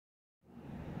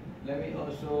let me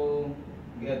also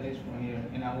get this one here,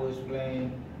 and I will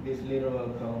explain this little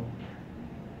code.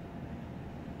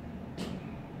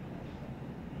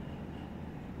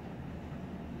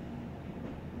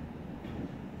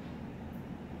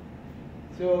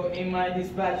 So in my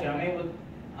dispatcher,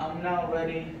 I'm now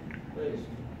ready. Where is it?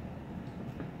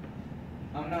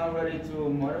 I'm now ready to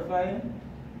modify it.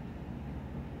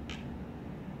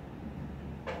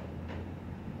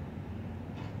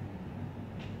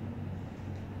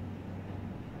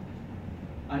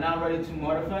 I'm now ready to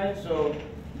modify it. So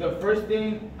the first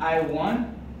thing I want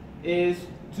is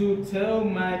to tell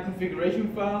my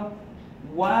configuration file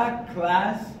what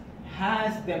class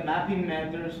has the mapping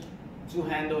methods to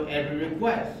handle every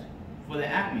request for the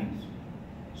admins.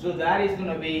 So that is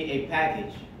going to be a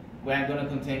package where I'm going to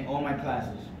contain all my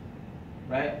classes,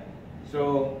 right?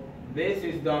 So this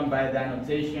is done by the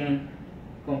annotation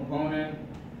component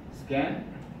scan.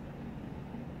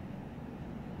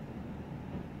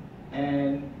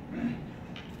 And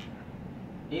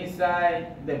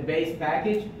inside the base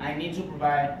package, I need to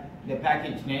provide the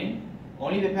package name,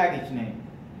 only the package name,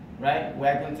 right?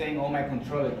 Where I contain all my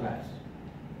controller class.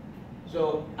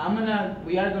 So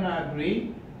we are gonna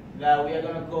agree that we are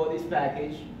gonna call this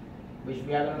package, which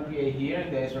we are gonna create here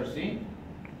in the SRC.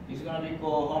 It's gonna be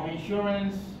called home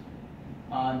insurance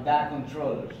dot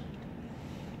controllers.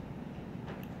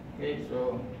 Okay,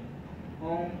 so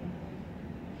home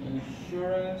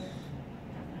insurance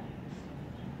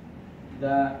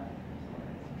the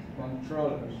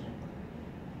controllers.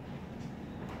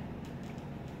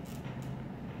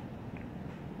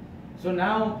 So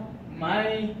now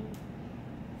my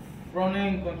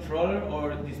front-end controller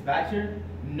or dispatcher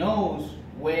knows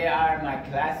where are my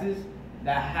classes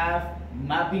that have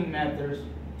mapping methods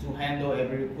to handle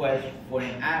every request for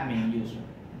an admin user.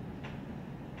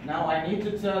 Now I need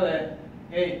to tell it,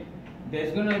 hey,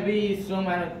 there's going to be some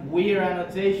weird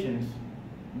annotations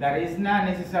that is not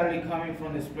necessarily coming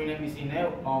from the Spring MVC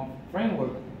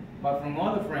framework, but from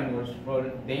other frameworks for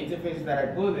the interfaces that I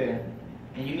put there,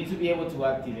 and you need to be able to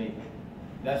activate it.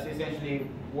 That's essentially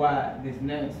what this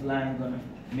next line gonna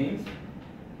means.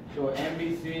 So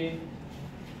MVC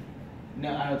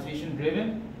annotation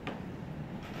driven.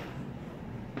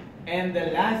 And the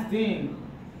last thing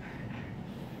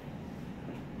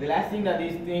that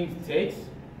these things takes,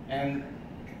 and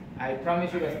I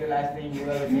promise you that's the last thing you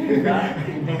ever see about,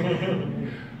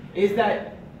 is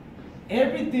that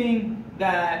everything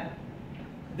that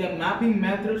the mapping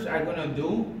methods are gonna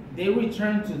do, they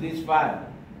return to this file.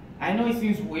 I know it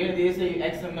seems weird, this is a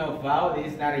XML file,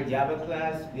 this is not a Java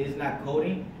class, this is not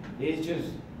coding, this is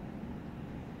just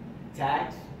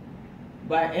tags.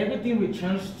 But everything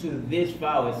returns to this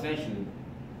file essentially.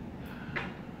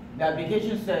 The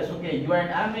application says, okay, you are an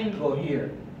admin, go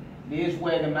here. This is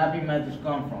where the mapping methods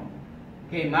come from.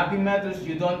 Okay, mapping methods,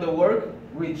 you done the work,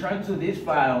 return to this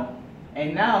file,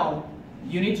 and now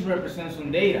you need to represent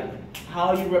some data.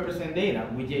 How you represent data?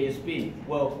 With JSP.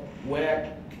 Well,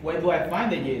 where do I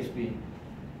find the JSP?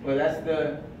 Well, that's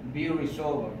the view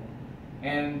resolver.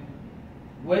 And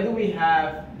where do we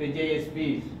have the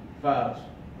JSPs files?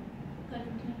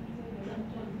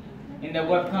 In the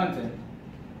web content.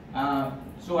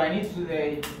 So I need to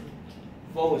say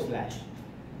 /.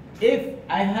 If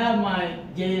I have my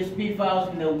JSP files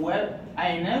in the web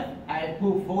INF, I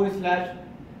put /web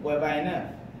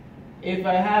INF. If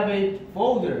I have a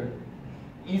folder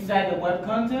inside the web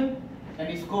content and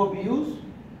it's called views,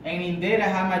 and in there I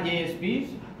have my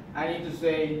JSPs, I need to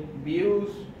say views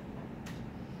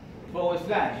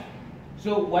 /.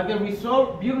 So what the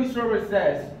view resolver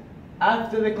says,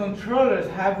 after the controllers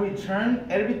have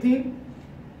returned everything,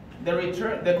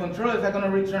 the controllers are going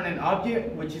to return an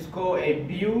object which is called a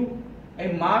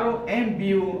model and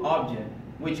view object,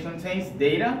 which contains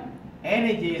data and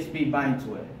a JSP bind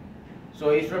to it. So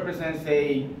it represents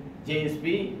a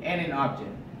JSP and an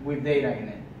object with data in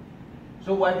it.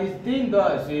 So what this thing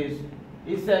does is,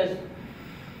 it says,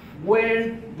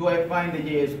 where do I find the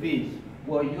JSPs?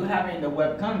 Well, you have it in the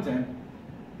web content,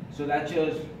 so that's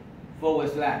just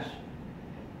 /.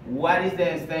 What is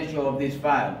the extension of this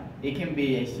file? It can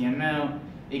be HTML,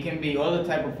 it can be other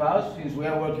type of files. Since we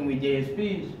are working with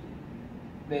JSPs,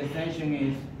 the extension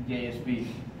is JSP.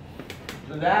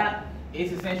 So that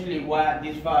is essentially what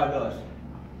this file does.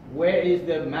 Where is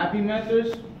the mapping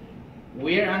methods,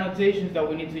 where annotations that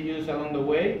we need to use along the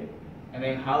way, and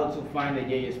then how to find the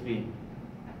JSP.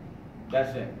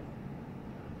 That's it.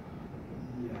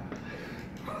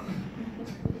 Yeah.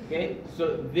 Okay,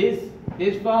 so this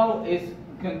file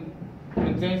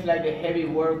contains like the heavy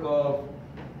work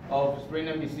of Spring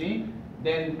MVC.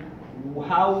 Then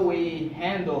how we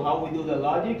do the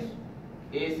logics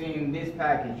is in this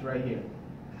package right here.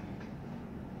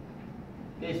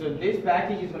 Okay, so this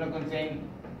package is going to contain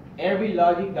every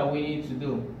logic that we need to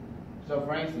do. So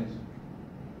for instance,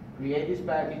 create this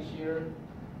package here.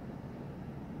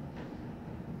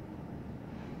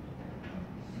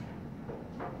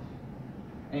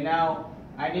 And now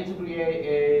I need to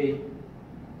create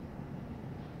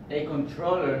a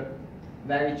controller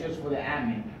that is just for the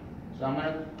admin. So I'm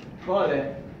going to call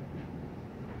it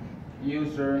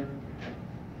user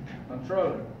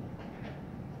controller.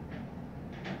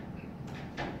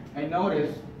 And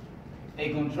notice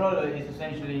a controller is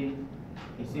essentially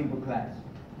a simple class.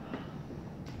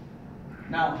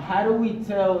 Now, how do we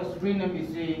tell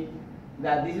StreamMVC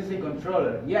that this is a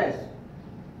controller? Yes,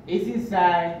 it's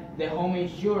inside the home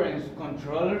insurance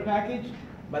controller package,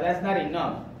 but that's not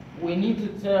enough. We need to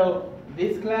tell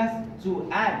this class to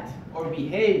act or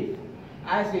behave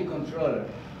as a controller.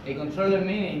 A controller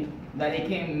meaning that it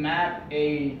can map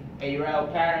a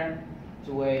route pattern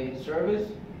to a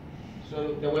service.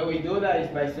 So the way we do that is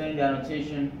by saying the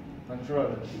annotation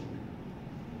controller.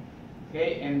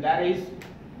 Okay, and that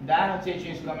annotation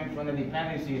is coming from the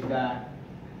dependencies that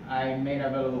I made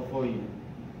available for you.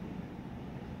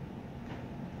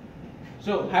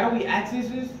 So how do we access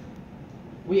this?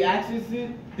 We access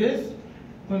this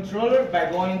controller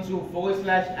by going to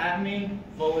 /admin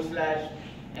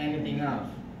 /anything else.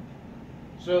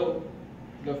 So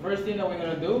the first thing that we're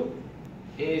going to do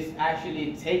is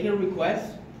actually take a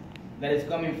request that is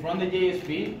coming from the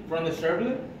JSP, from the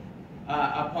servlet,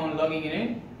 upon logging it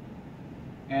in,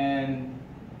 and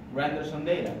render some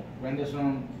data, render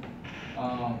some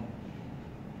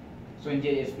in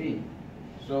JSP.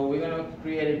 So we're going to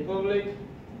create a public.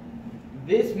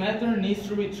 This method needs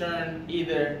to return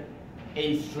either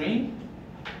a string.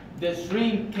 The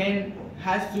string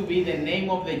has to be the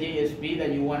name of the JSP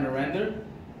that you want to render.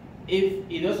 If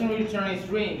it doesn't return a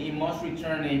string, it must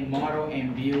return a model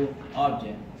and view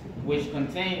object, which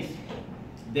contains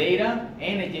data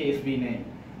and a JSP name.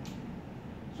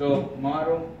 So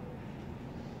model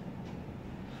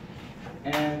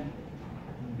and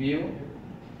view.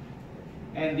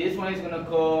 And this one is going to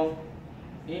call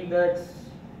index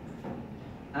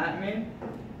admin.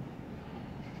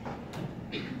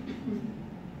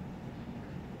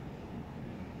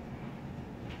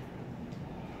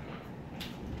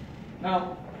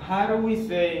 Now, how do we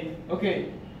say,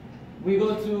 okay, we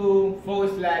go to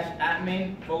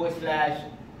 /admin /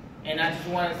 and I just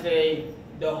want to say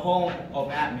the home of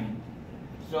admin.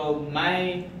 So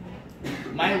my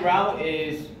route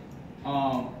is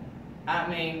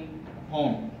admin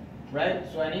home, right?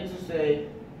 So I need to say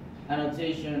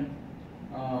annotation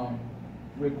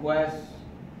request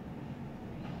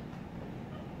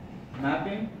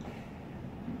mapping.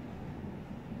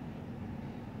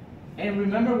 And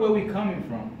remember where we're coming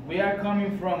from. We are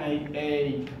coming from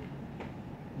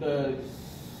the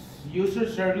user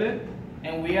servlet,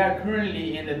 and we are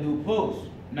currently in the doPost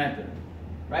method,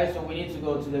 right? So we need to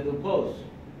go to the doPost.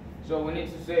 So we need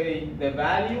to say the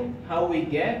value, how we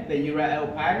get the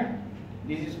URL pattern.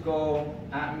 This is called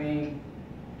admin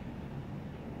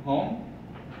home.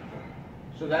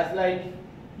 So that's like,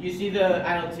 you see the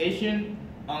annotation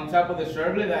on top of the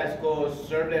servlet that's called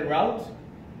servlet route.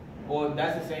 Well,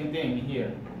 that's the same thing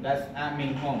here. That's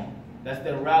admin home. That's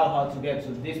the route how to get to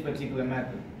this particular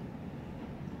method.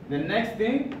 The next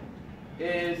thing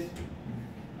is,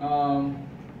 how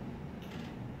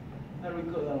do we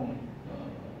call that one?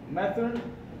 Method.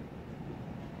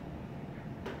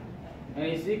 And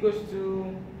it's equals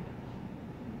to,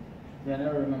 I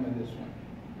never remember this one.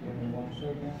 Give me 1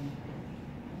 second.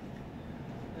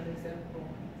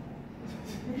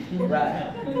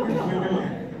 Right.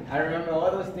 I remember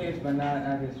all those things, but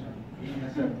not this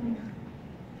one.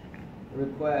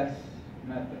 Request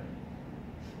method.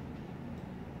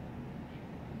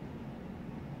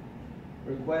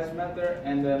 Request method,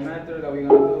 and the method that we're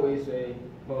going to do is a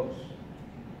post.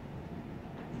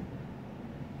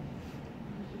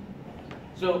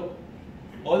 So,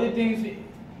 other things,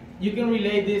 you can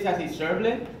relate this as a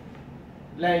servlet.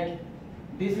 Like,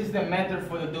 this is the method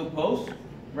for the doPost,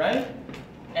 right?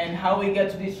 And how we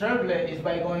get to this servlet is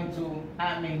by going to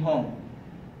admin home.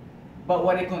 But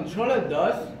what a controller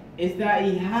does is that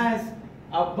it has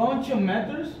a bunch of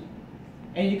methods,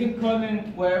 and you can call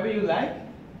them wherever you like,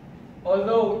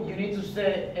 although you need to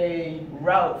set a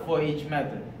route for each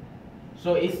method.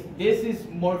 So this is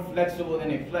more flexible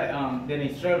than a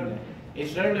servlet. A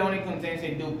servlet only contains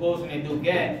a doPost and a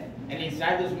doGet, and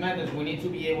inside those methods we need to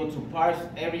be able to parse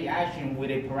every action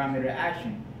with a parameter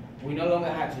action. We no longer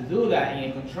have to do that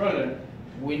in a controller.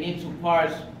 We need to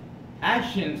parse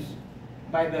actions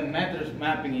by the methods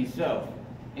mapping itself.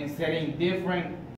 and setting different